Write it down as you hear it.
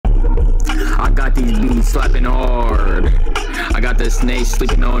got these beats slapping hard. I got the snakes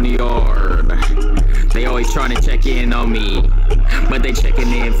sleeping on the yard. They always trying to check in on me, but they checking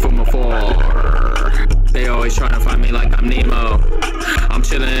in from afar. They always trying to find me like I'm Nemo. I'm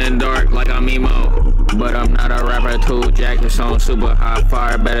chilling in the dark like I'm emo. But I'm not a rapper, too. Jackets on super high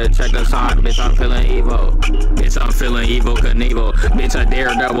fire. Better check the sign, bitch. I'm feeling evil. Bitch, I'm feeling evil, Knievel. Bitch, I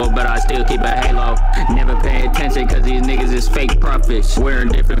daredevil, but I still keep a halo. Never pay attention, cause these niggas is fake prophets. Wearing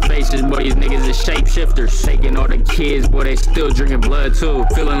different faces, boy, these niggas is shapeshifters. Taking all the kids, boy, they still drinking blood too.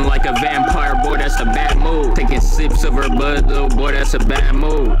 Feeling like a vampire, boy, that's a bad move. Taking sips of her blood, little boy, that's a bad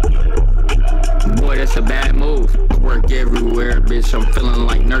move. Boy, that's a bad move. Work everywhere, bitch. I'm feeling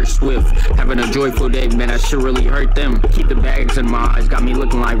like Nurse Swift. Having a joyful day, man. I should really hurt them. Keep the bags in my eyes, got me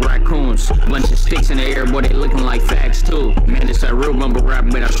looking like raccoons. Bunch of sticks in the air, boy. They looking like facts too. Man, it's that real mumble rap,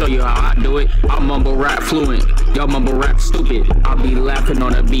 man. I'll show you how I do it. I'll mumble rap fluent. Y'all mumble rap stupid. I'll be laughing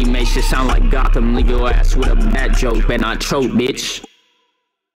on a beat, make shit sound like Gotham. Leave your ass with a bad joke, man. I choke, bitch.